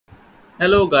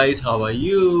Hello guys, how are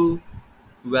you?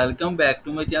 Welcome back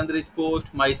to my channel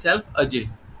Responsiveness. Myself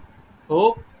Ajay.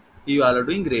 Hope you all are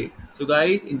doing great. So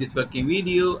guys, in this working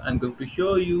video, I'm going to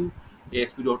show you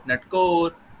ASP.NET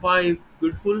Core 5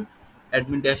 beautiful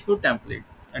admin dashboard template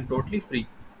and totally free.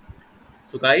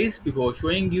 So guys, before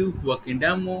showing you working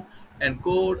demo and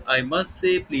code, I must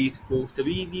say please watch the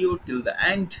video till the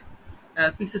end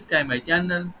and please subscribe my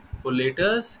channel for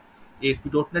latest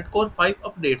ASP.NET Core 5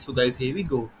 updates. So guys, here we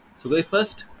go. So guys,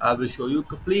 first I will show you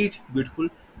complete beautiful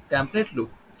template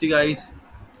look. See guys,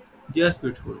 just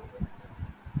beautiful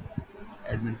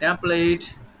admin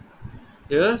template.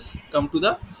 Here's come to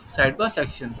the sidebar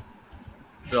section.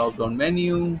 Drop down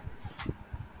menu,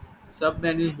 sub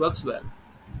menu works well.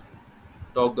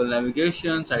 Toggle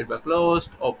navigation, sidebar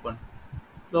closed, open,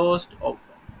 closed,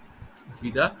 open. See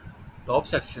the top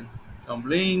section, some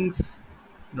links,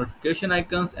 notification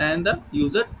icons, and the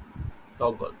user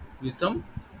toggle with some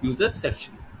user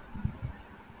section.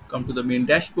 Come to the main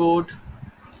dashboard.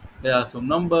 There are some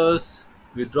numbers.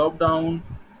 We drop down.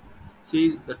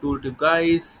 See the tooltip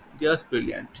guys, just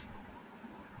brilliant.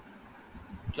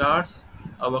 Charts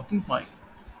are working fine.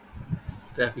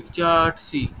 Traffic chart.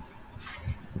 See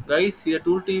guys, see the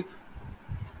tooltip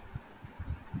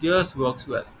just works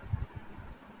well.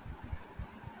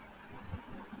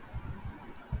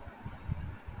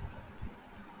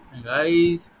 And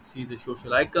guys, see the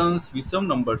social icons with some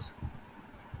numbers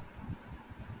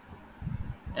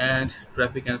and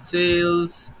traffic and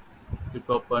sales with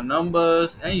proper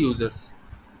numbers and users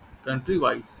country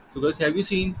wise. So guys, have you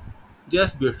seen?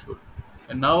 Just beautiful.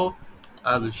 And now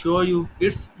I will show you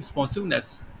its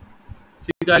responsiveness.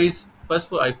 See guys, first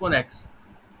for iPhone X,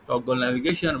 toggle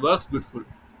navigation works beautiful.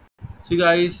 See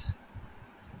guys,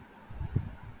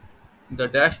 the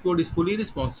dashboard is fully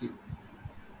responsive.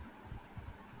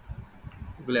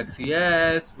 Galaxy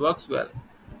S works well.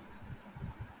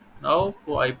 Now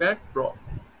for iPad Pro,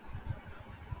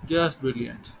 just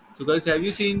brilliant. So guys, have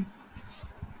you seen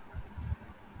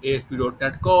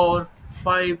ASP.NET Core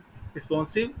 5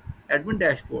 responsive admin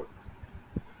dashboard?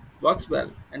 Works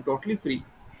well and totally free.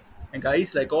 And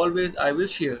guys, like always, I will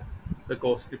share the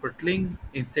code snippet link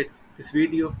inside this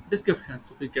video description.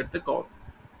 So please get the code.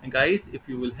 And guys, if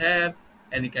you will have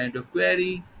any kind of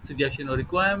query, suggestion or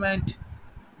requirement,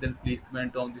 then please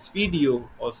comment on this video.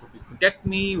 Also, please contact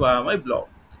me via my blog.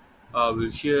 I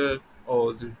will share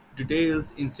all the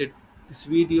details inside this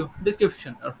video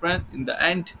description. And friends, in the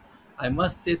end, I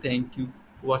must say thank you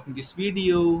for watching this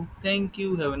video. Thank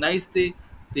you. Have a nice day.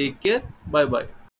 Take care. Bye bye.